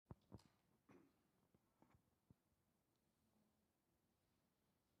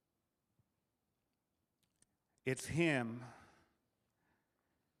It's Him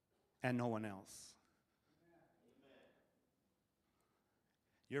and no one else.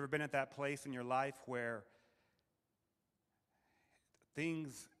 You ever been at that place in your life where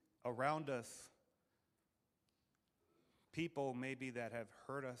things around us, people maybe that have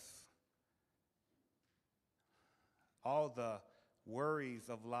hurt us, all the worries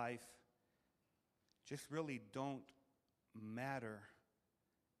of life just really don't matter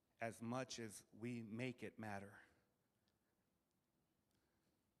as much as we make it matter?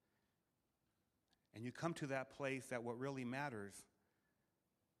 And you come to that place that what really matters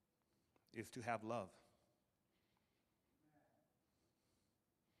is to have love.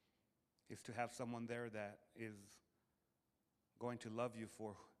 Is to have someone there that is going to love you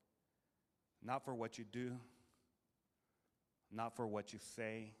for, not for what you do, not for what you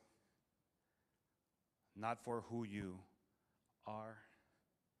say, not for who you are,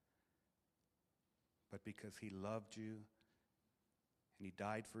 but because He loved you and He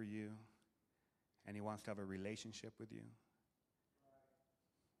died for you and He wants to have a relationship with you.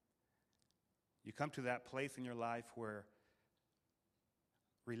 You come to that place in your life where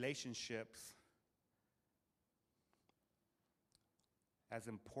relationships, as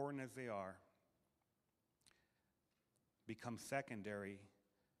important as they are, become secondary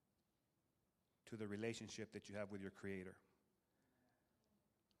to the relationship that you have with your Creator.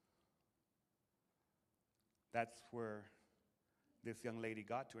 That's where this young lady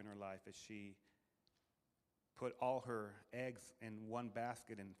got to in her life, as she put all her eggs in one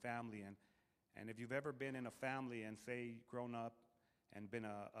basket in family. And if you've ever been in a family and, say, grown up and been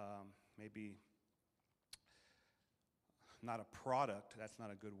maybe not a product, that's not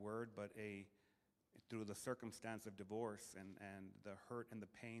a good word, but through the circumstance of divorce and the hurt and the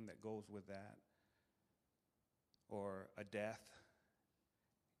pain that goes with that, or a death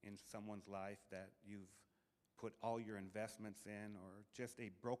in someone's life that you've put all your investments in, or just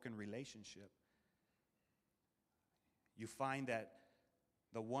a broken relationship, you find that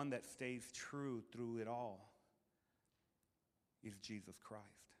the one that stays true through it all is Jesus Christ.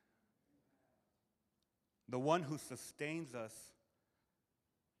 The one who sustains us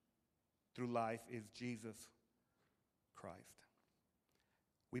through life is Jesus Christ.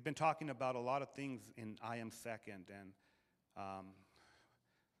 We've been talking about a lot of things in I Am Second, and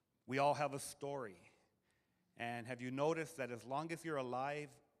we all have a story. And have you noticed that as long as you're alive,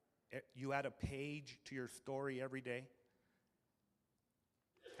 you add a page to your story every day?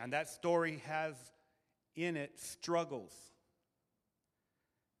 And that story has in it struggles,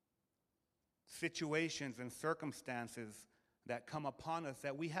 situations and circumstances that come upon us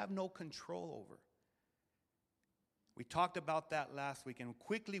that we have no control over. We talked about that last week, and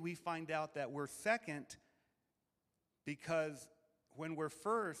quickly we find out that we're second because when we're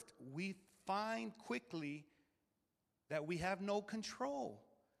first, we find quickly that we have no control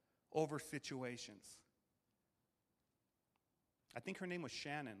over situations. I think her name was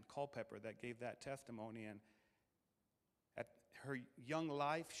Shannon Culpepper that gave that testimony, and at her young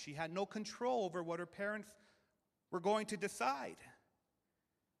life, she had no control over what her parents were going to decide.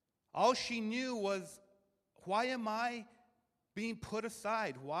 All she knew was, why am I being put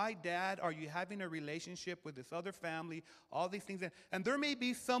aside? Why, Dad, are you having a relationship with this other family? All these things. And there may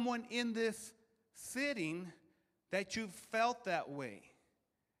be someone in this sitting that you've felt that way.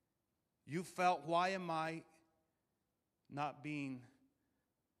 You felt, why am I not being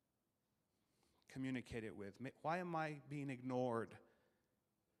communicated with? Why am I being ignored?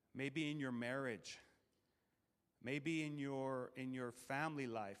 Maybe in your marriage, maybe in your family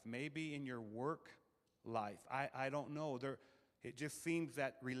life, maybe in your work life. I don't know. It just seems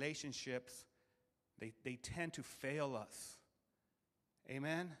that relationships, they tend to fail us.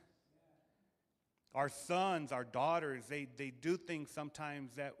 Amen? Our sons, our daughters, they do things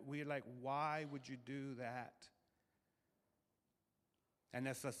sometimes that we're like, why would you do that? And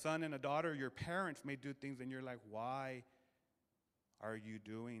as a son and a daughter, your parents may do things and you're like, why are you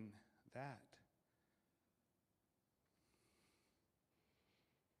doing that?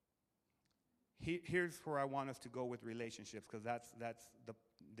 Here's where I want us to go with relationships, because that's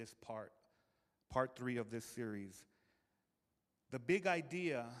this part 3 of this series. The big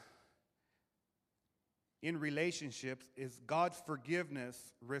idea in relationships is God's forgiveness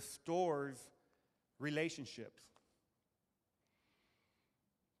restores relationships.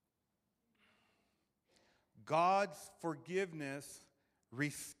 God's forgiveness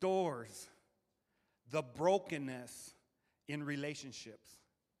restores the brokenness in relationships.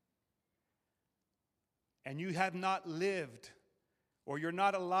 And you have not lived, or you're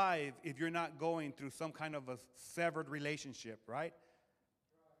not alive if you're not going through some kind of a severed relationship, right?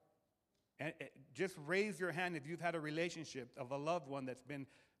 And just raise your hand if you've had a relationship of a loved one that's been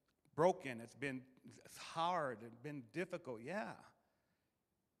broken, it's hard, it's been difficult. Yeah.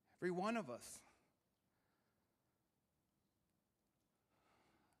 Every one of us.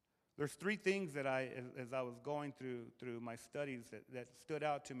 There's three things that as I was going through my studies that stood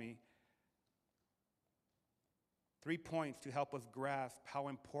out to me. 3 points to help us grasp how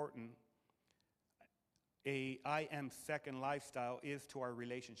important a I am second lifestyle is to our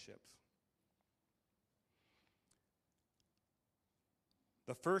relationships.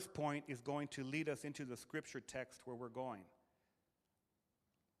 The first point is going to lead us into the scripture text where we're going.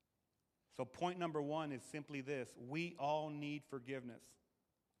 So point number 1 is simply this: we all need forgiveness.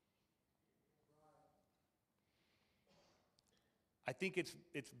 I think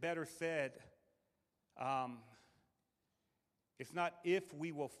it's better said, it's not if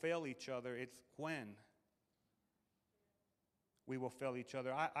we will fail each other, it's when we will fail each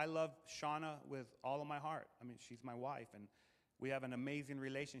other. I love Shauna with all of my heart. I mean, she's my wife, and we have an amazing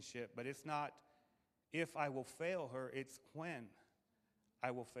relationship, but it's not if I will fail her, it's when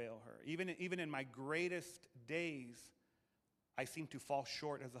I will fail her. Even in my greatest days, I seem to fall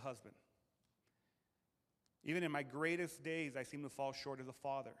short as a husband. Even in my greatest days, I seem to fall short as a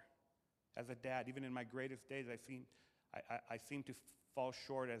father, as a dad. Even in my greatest days, I seem to fall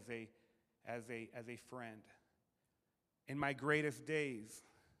short as a friend. In my greatest days,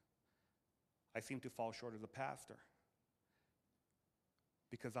 I seem to fall short as a pastor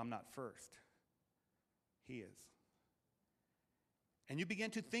because I'm not first. He is. And you begin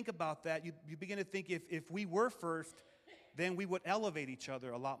to think about that. You begin to think if we were first, then we would elevate each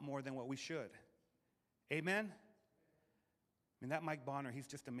other a lot more than what we should. Amen? I mean, that Mike Bonner, he's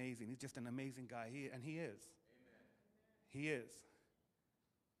just amazing. He's just an amazing guy. He is. Amen. He is.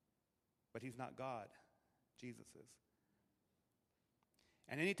 But he's not God. Jesus is.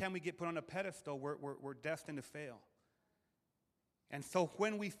 And anytime we get put on a pedestal, we're destined to fail. And so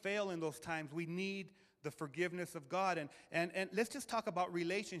when we fail in those times, we need the forgiveness of God. And let's just talk about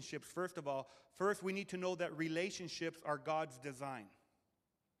relationships, first of all. First, we need to know that relationships are God's design.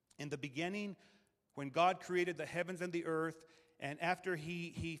 In the beginning, when God created the heavens and the earth, and after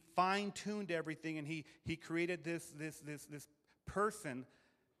he fine-tuned everything, and he created this person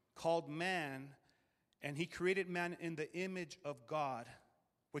called man, and he created man in the image of God,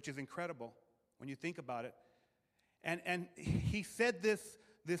 which is incredible when you think about it. And he said this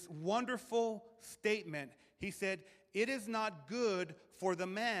wonderful statement. He said, "It is not good for the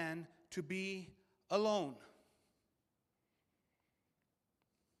man to be alone."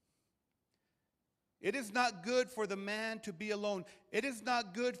 It is not good for the man to be alone. It is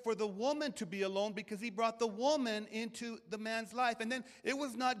not good for the woman to be alone because he brought the woman into the man's life. And then it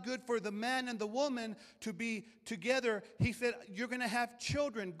was not good for the man and the woman to be together. He said, "You're going to have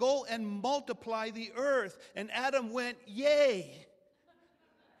children. Go and multiply the earth." And Adam went, "Yay."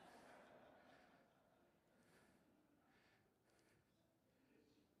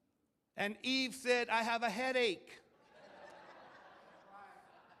 And Eve said, "I have a headache."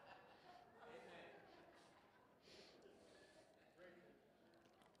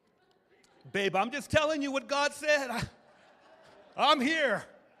 Babe, I'm just telling you what God said. I'm here.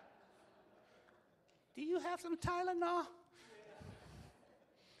 Do you have some Tylenol?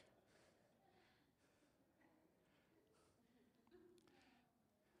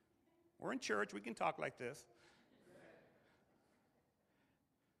 We're in church. We can talk like this.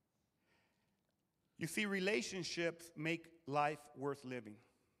 You see, relationships make life worth living.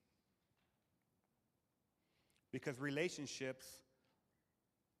 Because relationships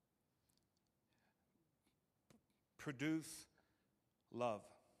produce love.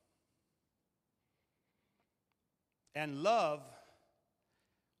 And love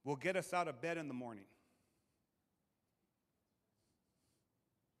will get us out of bed in the morning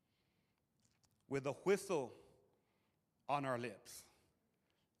with a whistle on our lips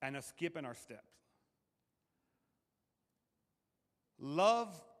and a skip in our steps.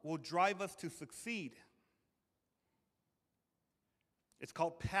 Love will drive us to succeed. It's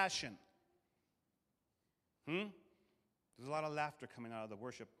called passion. There's a lot of laughter coming out of the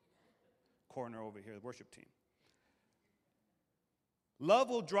worship corner over here, the worship team. Love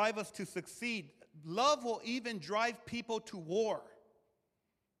will drive us to succeed. Love will even drive people to war,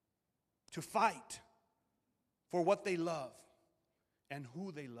 to fight for what they love and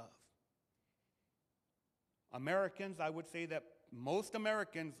who they love. Americans, I would say that most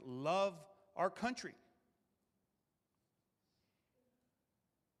Americans love our country.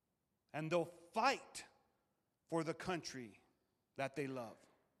 And they'll fight for the country that they love.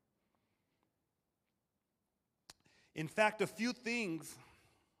 In fact, a few things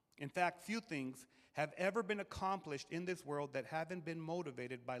In fact, few things have ever been accomplished in this world that haven't been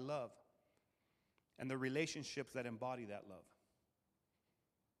motivated by love and the relationships that embody that love.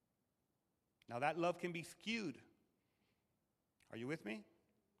 Now, that love can be skewed. Are you with me?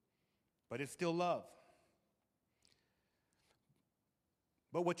 But it's still love.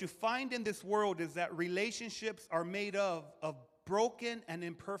 But what you find in this world is that relationships are made of broken and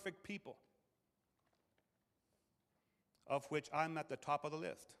imperfect people, of which I'm at the top of the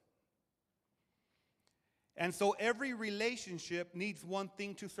list. And so every relationship needs one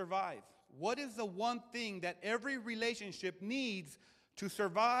thing to survive. What is the one thing that every relationship needs to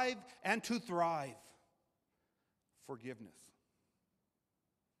survive and to thrive? Forgiveness.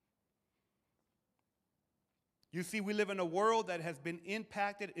 You see, we live in a world that has been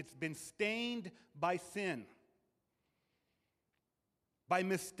impacted, it's been stained by sin, by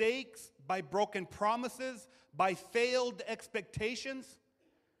mistakes, by broken promises, by failed expectations.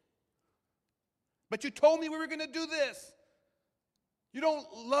 But you told me we were going to do this. You don't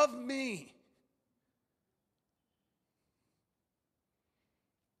love me.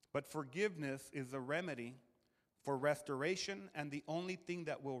 But forgiveness is a remedy for restoration and the only thing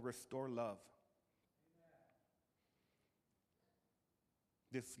that will restore love.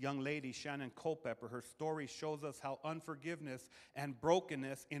 This young lady, Shannon Culpepper, her story shows us how unforgiveness and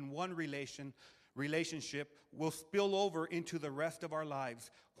brokenness in one relationship will spill over into the rest of our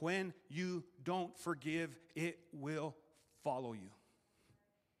lives. When you don't forgive, it will follow you.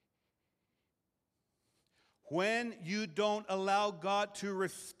 When you don't allow God to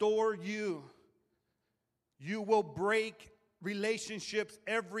restore you, you will break relationships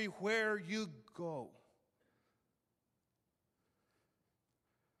everywhere you go.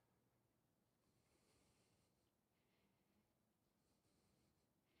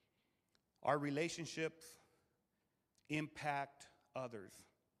 Our relationships impact others.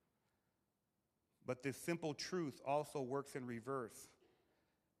 But this simple truth also works in reverse.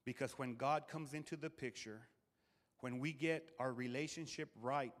 Because when God comes into the picture, when we get our relationship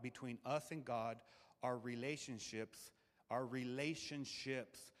right between us and God, our relationships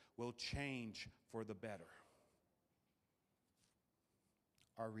will change for the better.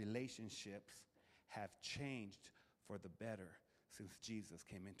 Our relationships have changed for the better since Jesus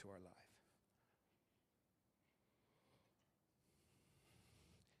came into our life.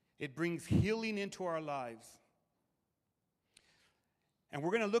 It brings healing into our lives. And we're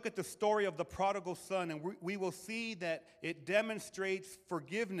going to look at the story of the prodigal son, and we will see that it demonstrates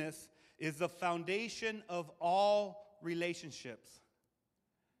forgiveness is the foundation of all relationships.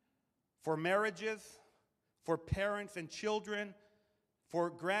 For marriages, for parents and children,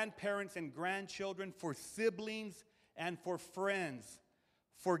 for grandparents and grandchildren, for siblings, and for friends.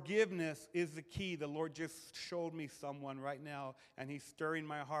 Forgiveness is the key. The Lord just showed me someone right now, and He's stirring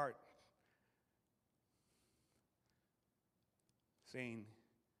my heart, saying,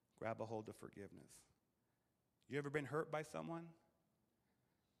 grab a hold of forgiveness. You ever been hurt by someone?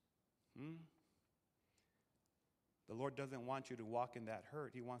 The Lord doesn't want you to walk in that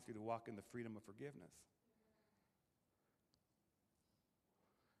hurt. He wants you to walk in the freedom of forgiveness.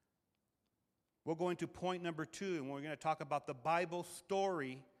 We'll go into point number 2, and we're going to talk about the Bible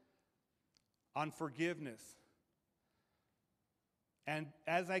story on forgiveness. And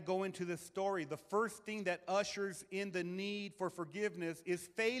as I go into this story, the first thing that ushers in the need for forgiveness is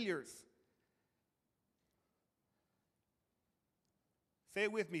failures. Say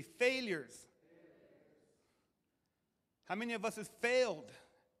it with me, failures. How many of us have failed?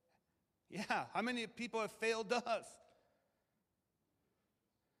 Yeah, how many people have failed us?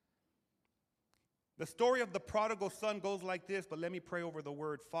 The story of the prodigal son goes like this, but let me pray over the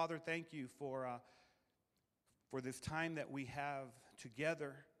word. Father, thank you for this time that we have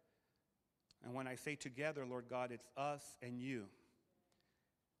together. And when I say together, Lord God, it's us and you.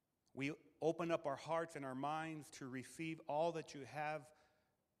 We open up our hearts and our minds to receive all that you have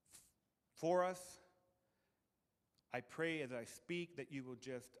for us. I pray as I speak that you will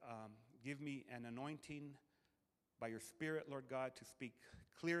just give me an anointing by your Spirit, Lord God, to speak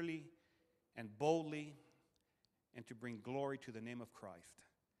clearly and boldly, and to bring glory to the name of Christ.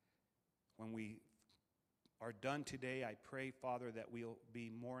 When we are done today, I pray, Father, that we'll be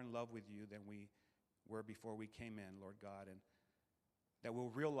more in love with you than we were before we came in, Lord God, and that we'll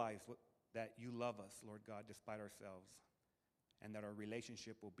realize that you love us, Lord God, despite ourselves, and that our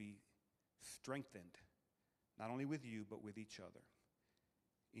relationship will be strengthened, not only with you, but with each other.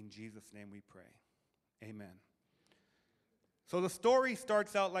 In Jesus' name we pray. Amen. So the story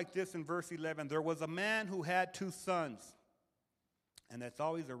starts out like this in verse 11. There was a man who had 2 sons. And that's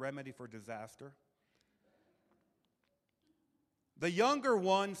always a remedy for disaster. The younger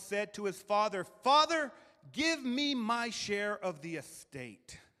one said to his father, "Father, give me my share of the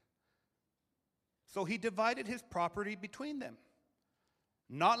estate." So he divided his property between them.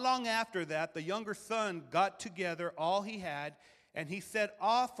 Not long after that, the younger son got together all he had, and he set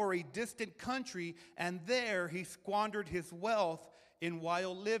off for a distant country, and there he squandered his wealth in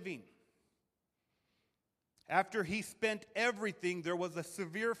wild living. After he spent everything, there was a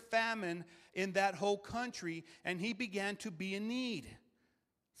severe famine in that whole country, and he began to be in need.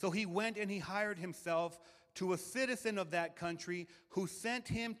 So he went and he hired himself to a citizen of that country, who sent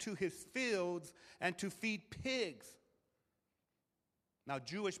him to his fields and to feed pigs. Now,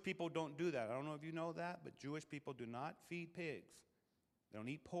 Jewish people don't do that. I don't know if you know that, but Jewish people do not feed pigs. They don't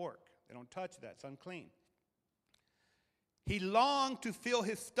eat pork. They don't touch that. It's unclean. He longed to fill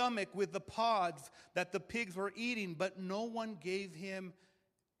his stomach with the pods that the pigs were eating, but no one gave him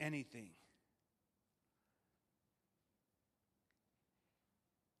anything.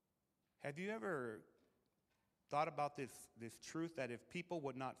 Have you ever thought about this truth that if people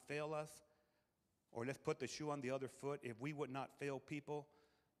would not fail us, or let's put the shoe on the other foot, if we would not fail people,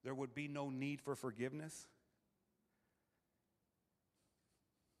 there would be no need for forgiveness?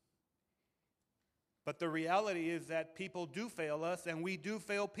 But the reality is that people do fail us, and we do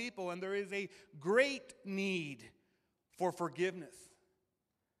fail people, and there is a great need for forgiveness.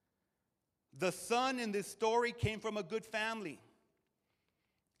 The son in this story came from a good family.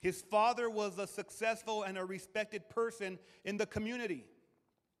 His father was a successful and a respected person in the community.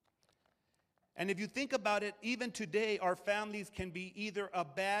 And if you think about it, even today, our families can be either a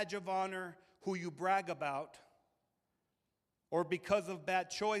badge of honor who you brag about, or because of bad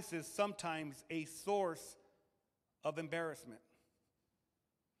choices, sometimes a source of embarrassment.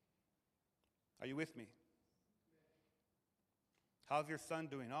 Are you with me? How's your son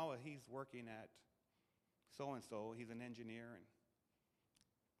doing? Oh, he's working at so-and-so. He's an engineer, and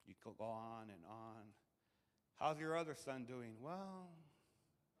you could go on and on. How's your other son doing? Well,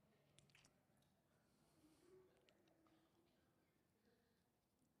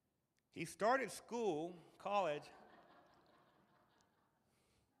 he started school, college,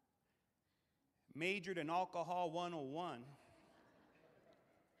 majored in alcohol 101,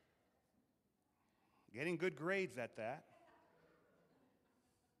 getting good grades at that,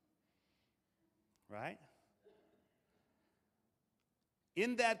 right?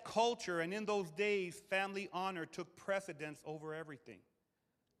 In that culture and in those days, family honor took precedence over everything.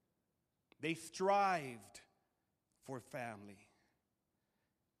 They strived for family.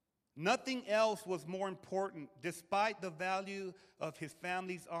 Nothing else was more important. Despite the value of his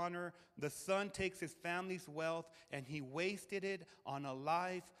family's honor, the son takes his family's wealth and he wasted it on a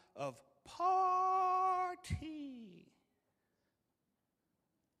life of party.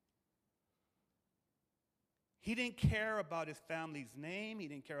 He didn't care about his family's name. He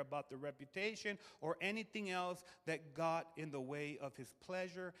didn't care about the reputation or anything else that got in the way of his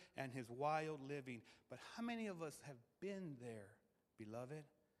pleasure and his wild living. But how many of us have been there, beloved?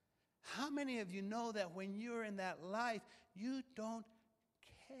 How many of you know that when you're in that life, you don't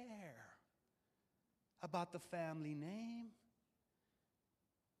care about the family name?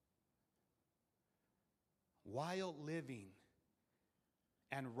 Wild living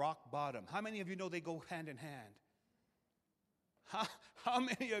and rock bottom. How many of you know they go hand in hand? How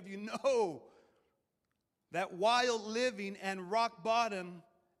many of you know that wild living and rock bottom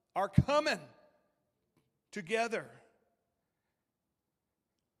are coming together?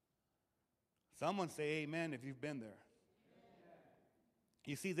 Someone say amen if you've been there.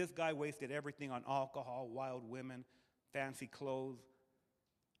 You see, this guy wasted everything on alcohol, wild women, fancy clothes.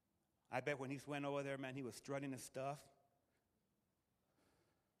 I bet when he went over there, man, he was strutting his stuff.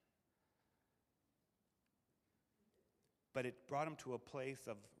 But it brought him to a place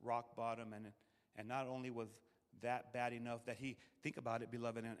of rock bottom, and not only was that bad enough that he, think about it,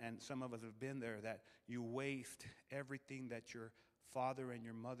 beloved, and some of us have been there, that you waste everything that your father and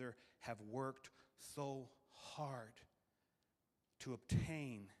your mother have worked so hard to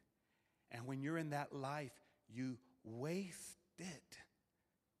obtain. And when you're in that life, you waste it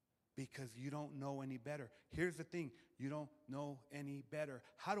because you don't know any better. Here's the thing, you don't know any better.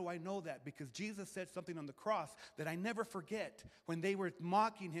 How do I know that? Because Jesus said something on the cross that I never forget. When they were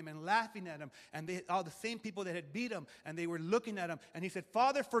mocking him and laughing at him, and all the same people that had beat him, and they were looking at him, and he said,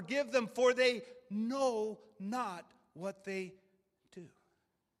 "Father, forgive them, for they know not what they do."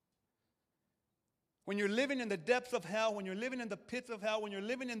 When you're living in the depths of hell, when you're living in the pits of hell, when you're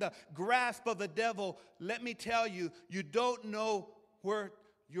living in the grasp of the devil, let me tell you, you don't know what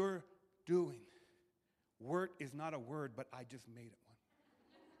you're doing. Word is not a word, but I just made it one.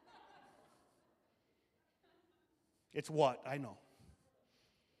 It's what? I know.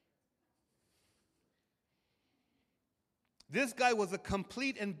 This guy was a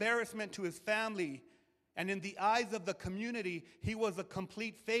complete embarrassment to his family. And in the eyes of the community, he was a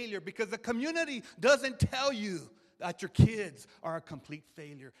complete failure because the community doesn't tell you that your kids are a complete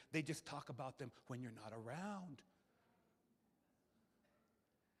failure. They just talk about them when you're not around.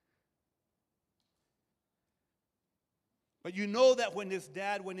 But you know that when this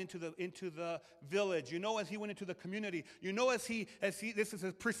dad went into the village, you know as he went into the community, you know as he this is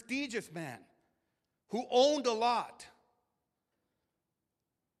a prestigious man who owned a lot.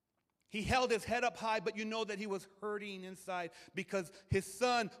 He held his head up high, but you know that he was hurting inside because his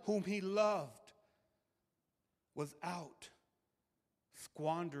son, whom he loved, was out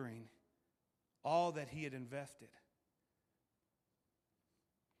squandering all that he had invested.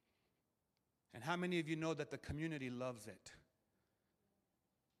 And how many of you know that the community loves it?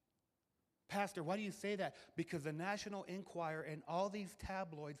 Pastor, why do you say that? Because the National Enquirer and all these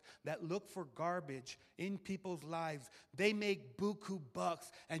tabloids that look for garbage in people's lives, they make buku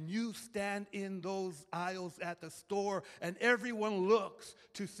bucks, and you stand in those aisles at the store and everyone looks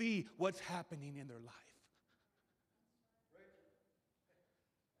to see what's happening in their life.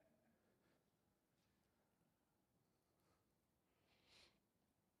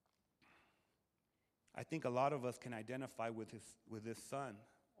 I think a lot of us can identify with this son,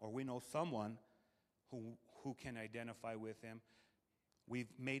 or we know someone who can identify with him.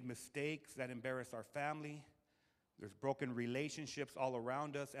 We've made mistakes that embarrass our family. There's broken relationships all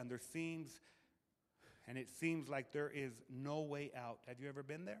around us, and it seems like there is no way out. Have you ever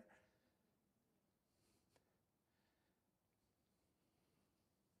been there?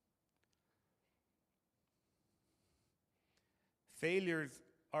 Failures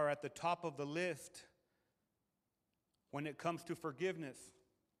are at the top of the list when it comes to forgiveness.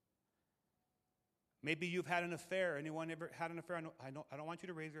 Maybe you've had an affair. Anyone ever had an affair? I don't want you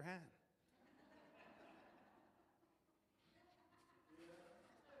to raise your hand.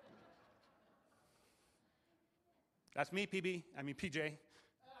 That's me, PJ.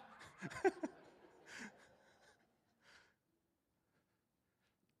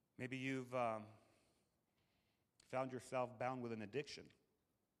 Maybe you've found yourself bound with an addiction.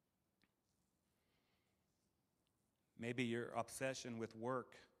 Maybe your obsession with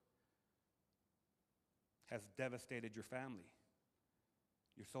work has devastated your family.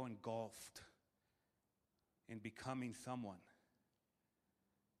 You're so engulfed in becoming someone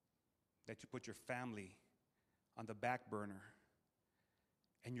that you put your family on the back burner,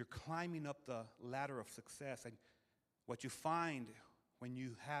 and you're climbing up the ladder of success. And what you find when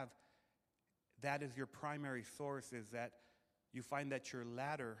you have that as your primary source is that you find that your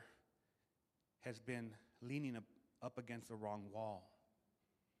ladder has been leaning up against the wrong wall.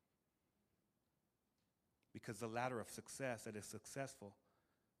 Because the ladder of success that is successful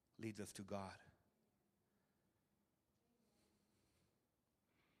leads us to God.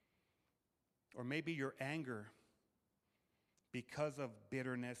 Or maybe your anger, because of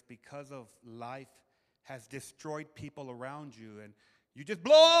bitterness, because of life, has destroyed people around you, and you just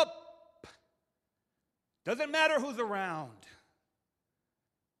blow up. Doesn't matter who's around.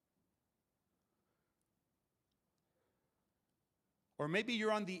 Or maybe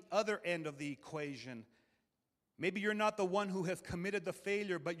you're on the other end of the equation. Maybe you're not the one who has committed the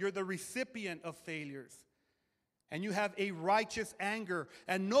failure, but you're the recipient of failures. And you have a righteous anger,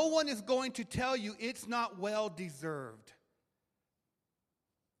 and no one is going to tell you it's not well deserved.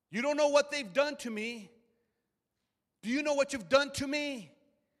 You don't know what they've done to me. Do you know what you've done to me?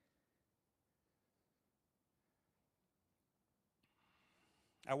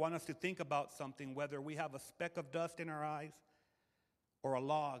 I want us to think about something, whether we have a speck of dust in our eyes or a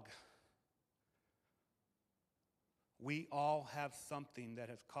log. We all have something that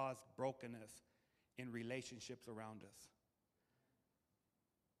has caused brokenness in relationships around us.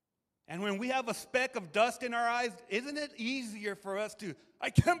 And when we have a speck of dust in our eyes, isn't it easier for us to, I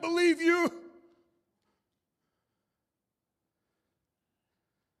can't believe you?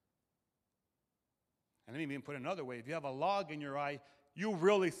 And let me even put it another way. If you have a log in your eye, you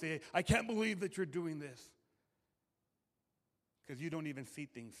really say, I can't believe that you're doing this. Because you don't even see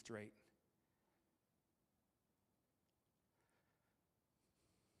things straight.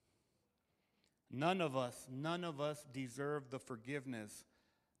 None of us deserve the forgiveness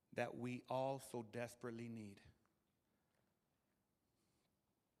that we all so desperately need.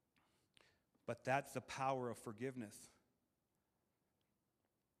 But that's the power of forgiveness.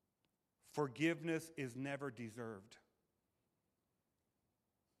 Forgiveness is never deserved.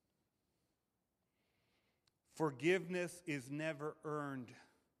 Forgiveness is never earned.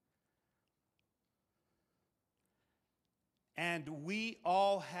 And we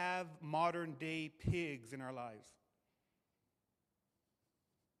all have modern day pigs in our lives.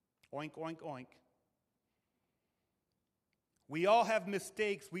 Oink, oink, oink. We all have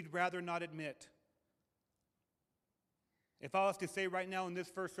mistakes we'd rather not admit. If I was to say right now in this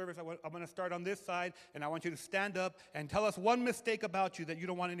first service, I'm going to start on this side, and I want you to stand up and tell us one mistake about you that you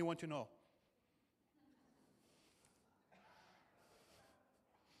don't want anyone to know.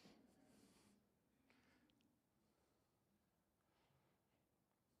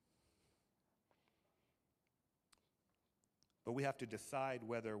 But we have to decide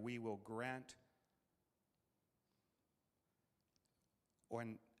whether we will grant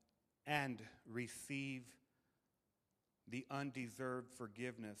and receive the undeserved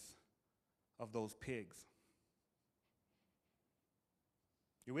forgiveness of those pigs.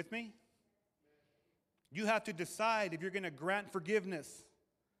 You with me? You have to decide if you're going to grant forgiveness.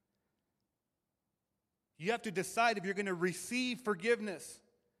 You have to decide if you're going to receive forgiveness.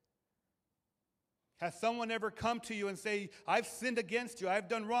 Has someone ever come to you and say, I've sinned against you, I've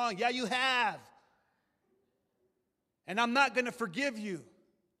done wrong? Yeah, you have. And I'm not going to forgive you.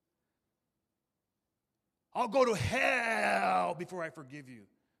 I'll go to hell before I forgive you.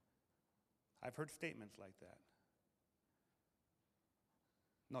 I've heard statements like that.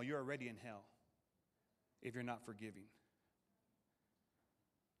 No, you're already in hell if you're not forgiving.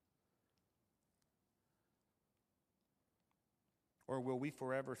 Or will we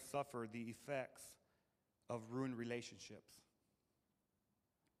forever suffer the effects of ruined relationships?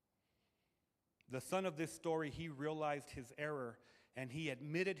 The son of this story, he realized his error and he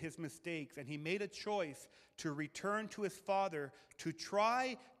admitted his mistakes and he made a choice to return to his father to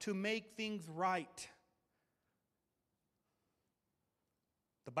try to make things right.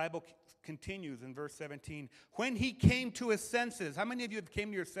 The Bible continues in verse 17. When he came to his senses, how many of you have came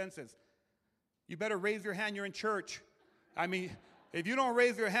to your senses? You better raise your hand, you're in church. I mean, if you don't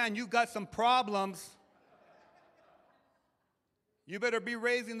raise your hand, you've got some problems. You better be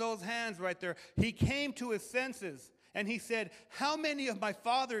raising those hands right there. He came to his senses and he said, how many of my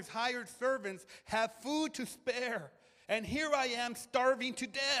father's hired servants have food to spare? And here I am starving to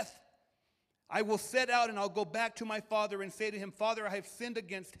death. I will set out and I'll go back to my father and say to him, Father, I have sinned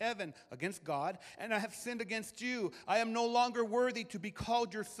against heaven, against God, and I have sinned against you. I am no longer worthy to be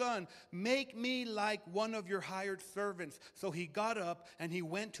called your son. Make me like one of your hired servants. So he got up and he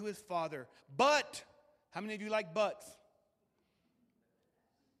went to his father. But, how many of you like buts?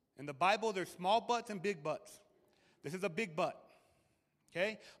 In the Bible, there's small butts and big butts. This is a big butt.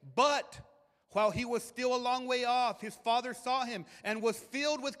 Okay? But while he was still a long way off, his father saw him and was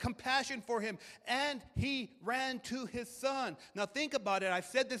filled with compassion for him, and he ran to his son. Now think about it. I've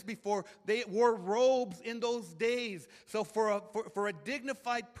said this before. They wore robes in those days. So for a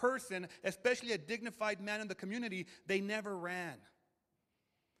dignified person, especially a dignified man in the community, they never ran.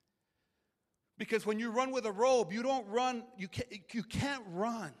 Because when you run with a robe, you don't run, you can't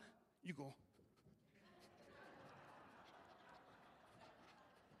run. You go.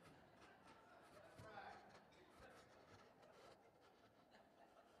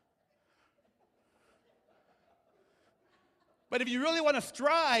 But if you really want to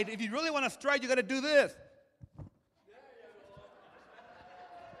stride, you got to do this.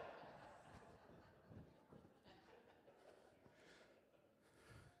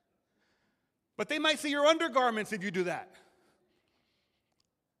 But they might see your undergarments if you do that.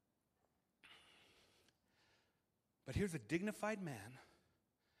 But here's a dignified man,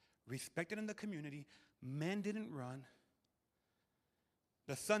 respected in the community. Men didn't run.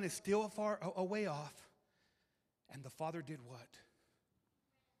 The son is still far away off. And the father did what?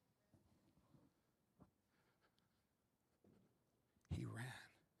 He ran.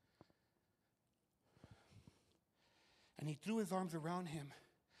 And he threw his arms around him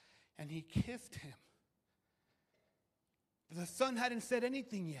and he kissed him. The son hadn't said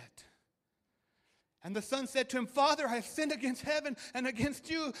anything yet. And the son said to him, Father, I have sinned against heaven and against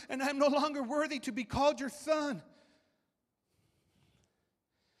you, and I am no longer worthy to be called your son.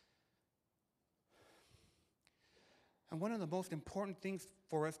 And one of the most important things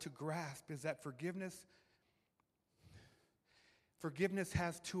for us to grasp is that forgiveness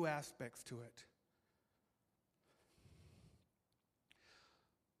has two aspects to it.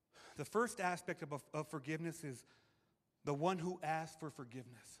 The first aspect of forgiveness is the one who asks for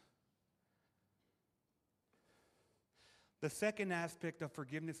forgiveness. The second aspect of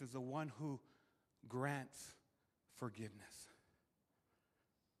forgiveness is the one who grants forgiveness.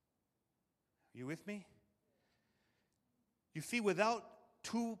 You with me? You see, without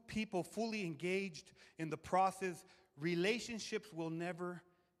two people fully engaged in the process, relationships will never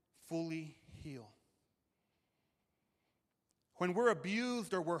fully heal. When we're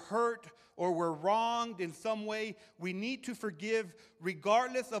abused or we're hurt or we're wronged in some way, we need to forgive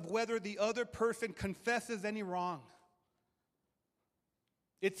regardless of whether the other person confesses any wrong.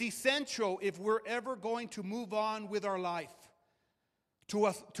 It's essential if we're ever going to move on with our life,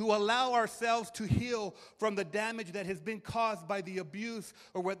 to allow ourselves to heal from the damage that has been caused by the abuse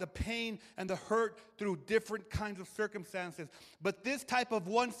or with the pain and the hurt through different kinds of circumstances. But this type of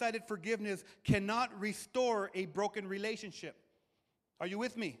one-sided forgiveness cannot restore a broken relationship. Are you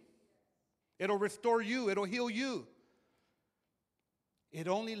with me? It'll restore you. It'll heal you. It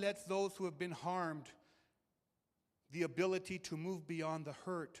only lets those who have been harmed the ability to move beyond the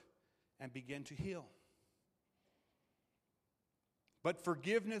hurt and begin to heal. But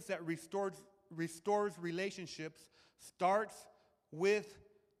forgiveness that restores relationships starts with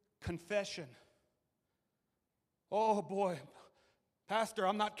confession. Oh boy, Pastor,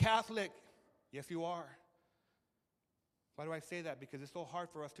 I'm not Catholic. Yes, you are. Why do I say that? Because it's so hard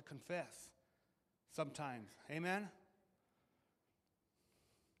for us to confess sometimes. Amen?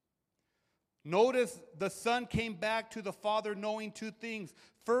 Notice the son came back to the father knowing two things.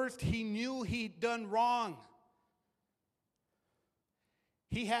 First, he knew he'd done wrong.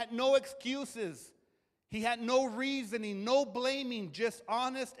 He had no excuses. He had no reasoning, no blaming, just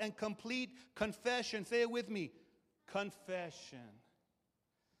honest and complete confession. Say it with me. Confession.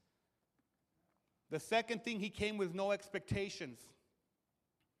 The second thing, he came with no expectations.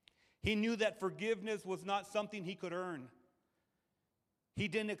 He knew that forgiveness was not something he could earn. He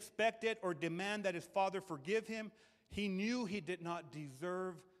didn't expect it or demand that his father forgive him. He knew he did not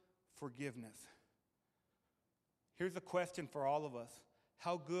deserve forgiveness. Here's a question for all of us.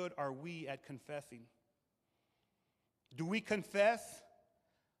 How good are we at confessing? Do we confess,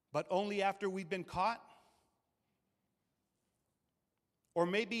 but only after we've been caught? Or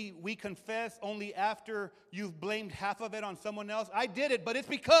maybe we confess only after you've blamed half of it on someone else. I did it, but it's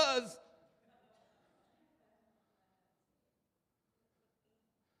because.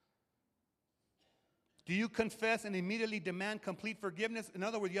 Do you confess and immediately demand complete forgiveness? In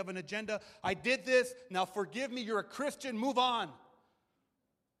other words, you have an agenda. I did this, now forgive me, you're a Christian, move on.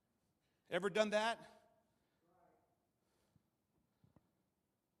 Ever done that?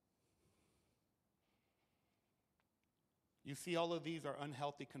 You see, all of these are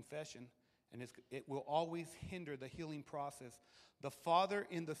unhealthy confession, and it will always hinder the healing process. The father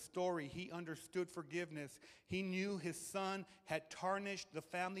in the story, he understood forgiveness. He knew his son had tarnished the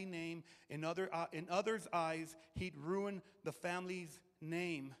family name. In others' eyes, he'd ruined the family's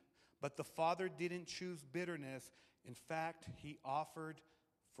name. But the father didn't choose bitterness. In fact, he offered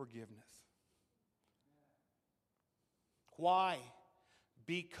forgiveness. Why?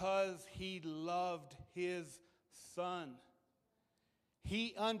 Because he loved his son.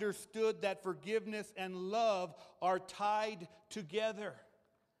 He understood that forgiveness and love are tied together.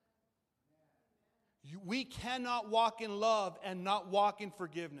 We cannot walk in love and not walk in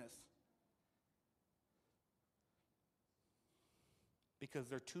forgiveness. Because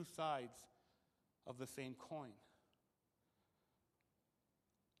they're two sides of the same coin.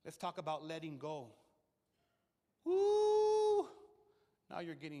 Let's talk about letting go. Woo! Now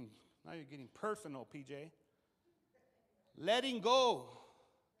you're getting personal, PJ. Letting go.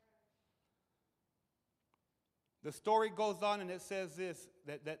 The story goes on and it says this,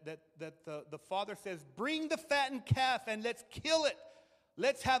 that the father says, bring the fattened calf and let's kill it.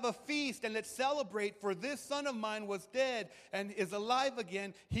 Let's have a feast and let's celebrate, for this son of mine was dead and is alive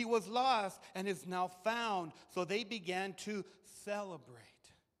again. He was lost and is now found. So they began to celebrate.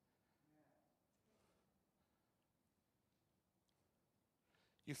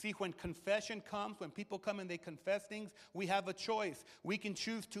 You see, when confession comes, when people come and they confess things, we have a choice. We can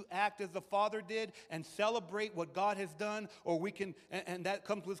choose to act as the Father did and celebrate what God has done, or we can, and that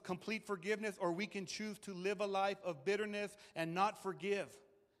comes with complete forgiveness, or we can choose to live a life of bitterness and not forgive.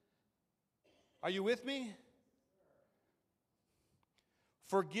 Are you with me?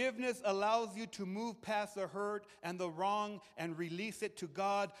 Forgiveness allows you to move past the hurt and the wrong and release it to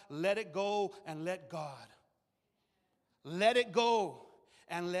God. Let it go and let God. Let it go.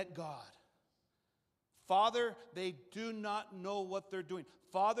 And let God. Father, they do not know what they're doing.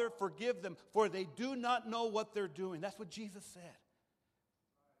 Father, forgive them, for they do not know what they're doing. That's what Jesus said.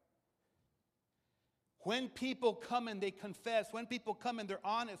 When people come and they confess, when people come and they're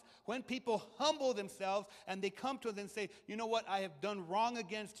honest, when people humble themselves and they come to us and say, you know what, I have done wrong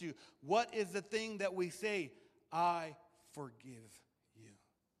against you. What is the thing that we say? I forgive.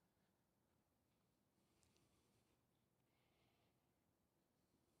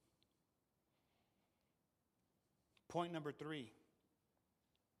 Point number 3,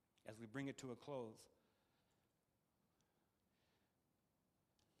 as we bring it to a close.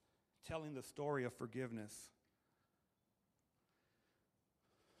 telling the story of forgiveness.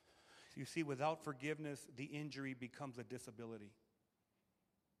 You see, without forgiveness, the injury becomes a disability.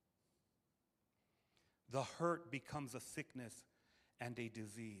 The hurt becomes a sickness and a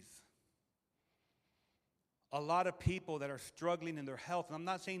disease. A lot of people that are struggling in their health, and I'm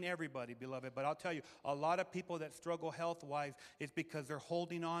not saying everybody, beloved, but I'll tell you, a lot of people that struggle health-wise, it's because they're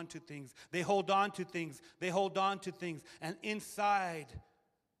holding on to things. They hold on to things. They hold on to things. And inside,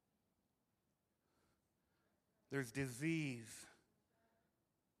 there's disease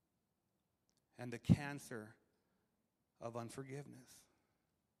and the cancer of unforgiveness.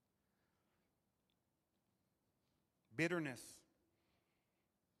 Bitterness.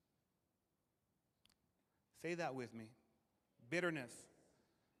 Say that with me. Bitterness.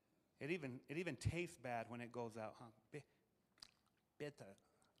 It even tastes bad when it goes out, huh?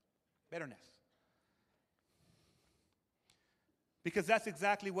 Bitterness. Because that's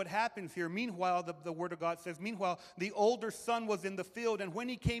exactly what happens here. Meanwhile, the Word of God says, meanwhile, the older son was in the field, and when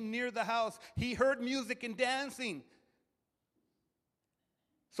he came near the house, he heard music and dancing.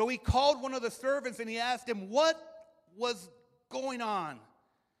 So he called one of the servants and he asked him, what was going on?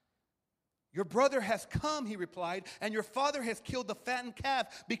 Your brother has come, he replied, and your father has killed the fattened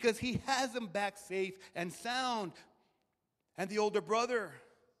calf because he has him back safe and sound. And the older brother,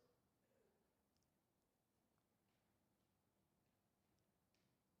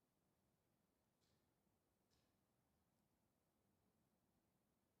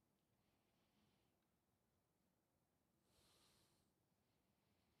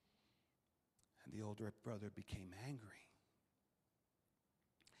 became angry.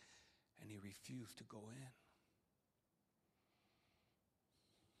 And he refused to go in.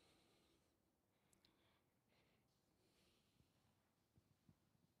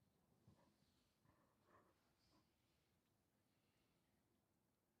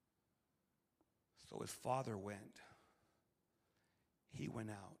 So his father went. He went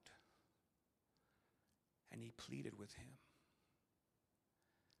out. And he pleaded with him.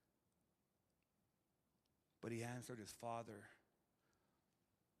 But he answered his father,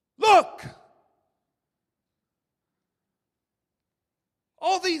 "Look!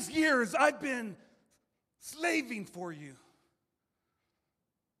 All these years I've been slaving for you.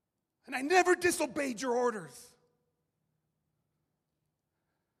 And I never disobeyed your orders.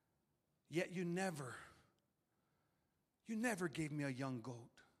 Yet you never gave me a young goat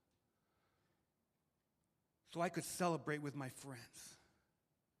so I could celebrate with my friends.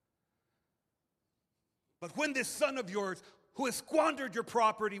 But when this son of yours, who has squandered your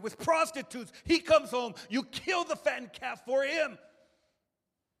property with prostitutes, he comes home, you kill the fattened calf for him."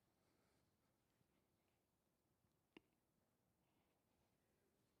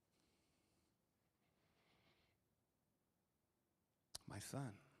 "My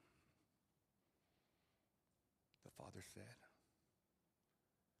son," the father said,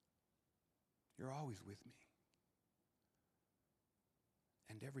 "you're always with me,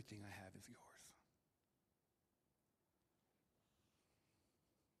 and everything I have is yours.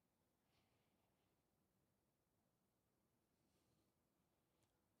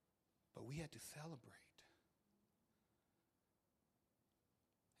 But we had to celebrate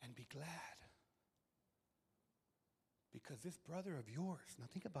and be glad because this brother of yours," now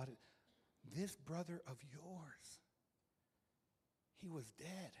think about it, this brother of yours, he was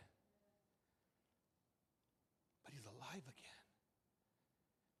dead, but he's alive again.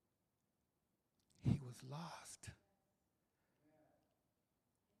 He was lost,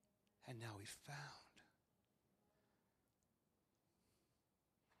 and now he's found.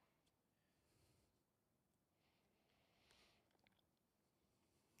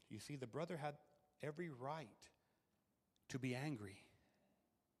 You see, the brother had every right to be angry.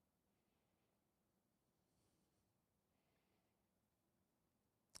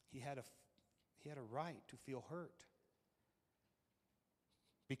 He had a right to feel hurt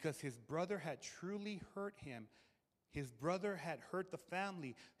because his brother had truly hurt him. His brother had hurt the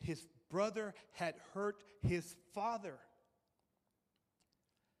family. His brother had hurt his father.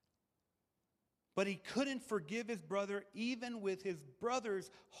 But he couldn't forgive his brother even with his brother's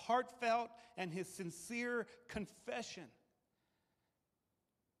heartfelt and his sincere confession.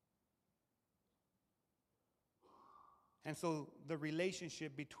 And so the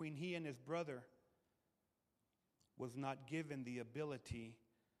relationship between he and his brother was not given the ability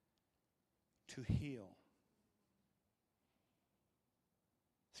to heal.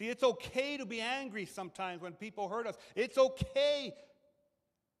 See, it's okay to be angry sometimes when people hurt us. It's okay.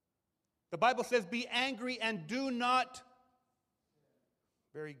 The Bible says, "Be angry and do not,"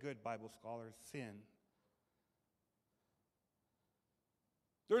 very good Bible scholars, "sin."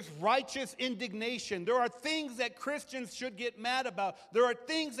 There's righteous indignation. There are things that Christians should get mad about. There are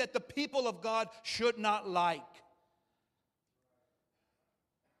things that the people of God should not like.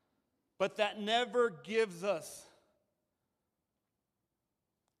 But that never gives us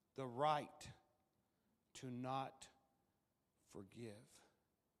the right to not forgive.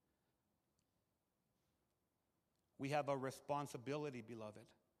 We have a responsibility, beloved,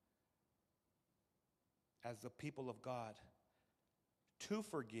 as the people of God, to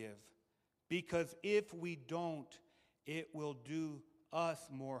forgive, because if we don't, it will do us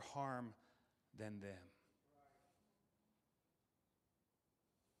more harm than them.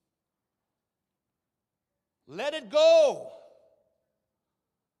 Let it go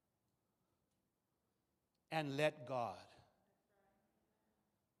and let God.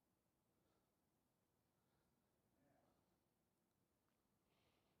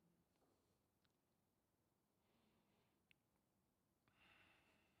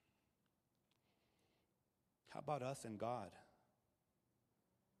 How about us and God?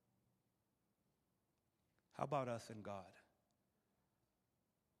 How about us and God?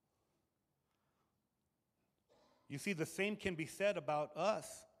 You see, the same can be said about us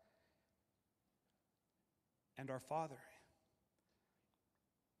and our Father.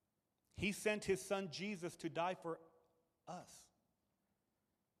 He sent his Son Jesus to die for us,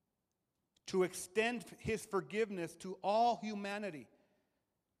 to extend his forgiveness to all humanity.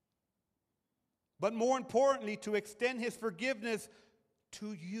 But more importantly, to extend his forgiveness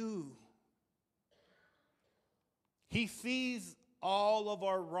to you. He sees all of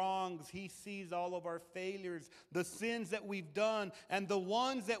our wrongs. He sees all of our failures, the sins that we've done, and the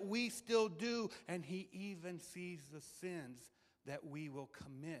ones that we still do. And he even sees the sins that we will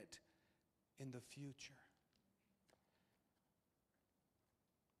commit in the future.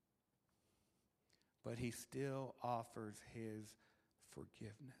 But he still offers his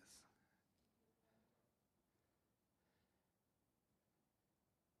forgiveness.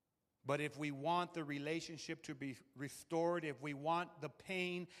 But if we want the relationship to be restored, if we want the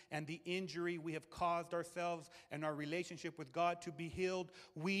pain and the injury we have caused ourselves and our relationship with God to be healed,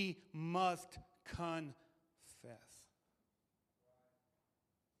 we must confess.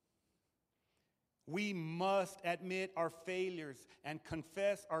 We must admit our failures and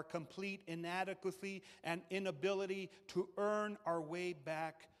confess our complete inadequacy and inability to earn our way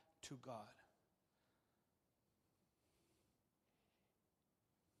back to God.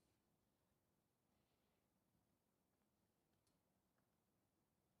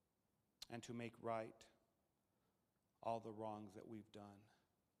 And to make right all the wrongs that we've done.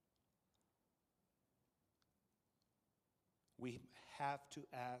 We have to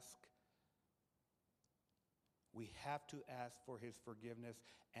ask for his forgiveness,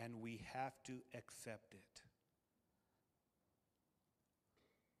 and we have to accept it.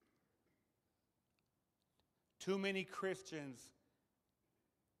 Too many Christians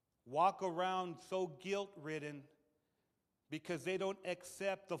walk around so guilt-ridden because they don't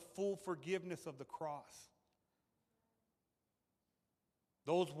accept the full forgiveness of the cross.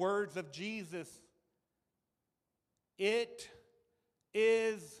 Those words of Jesus, it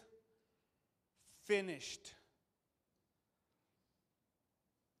is finished.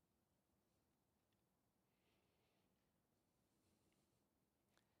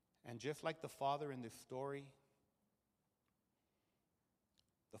 And just like the Father in this story,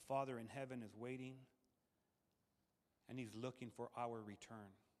 the Father in heaven is waiting, and he's looking for our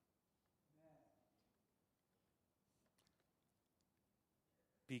return.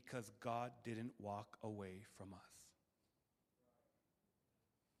 Because God didn't walk away from us.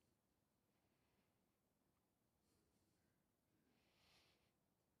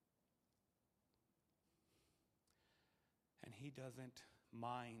 And he doesn't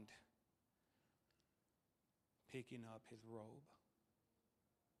mind picking up his robe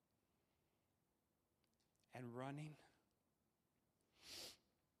and running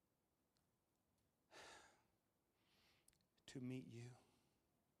to meet you.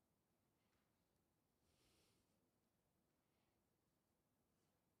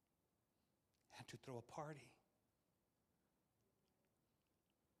 And to throw a party.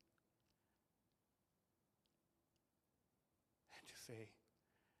 And to say,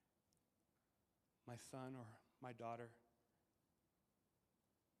 my son or my daughter,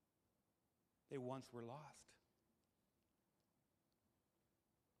 they once were lost.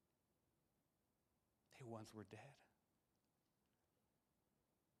 They once were dead.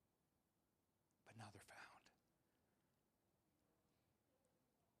 But now they're found.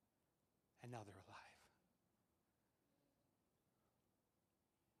 And now they're alive.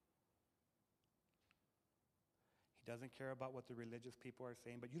 He doesn't care about what the religious people are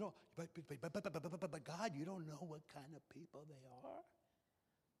saying, but you don't, but God, you don't know what kind of people they are.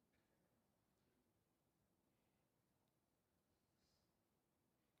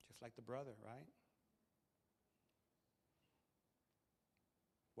 Just like the brother, right?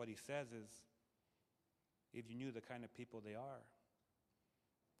 What he says is, if you knew the kind of people they are,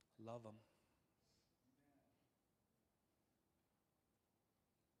 love them.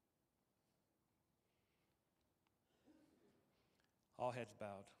 All heads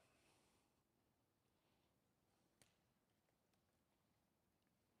bowed.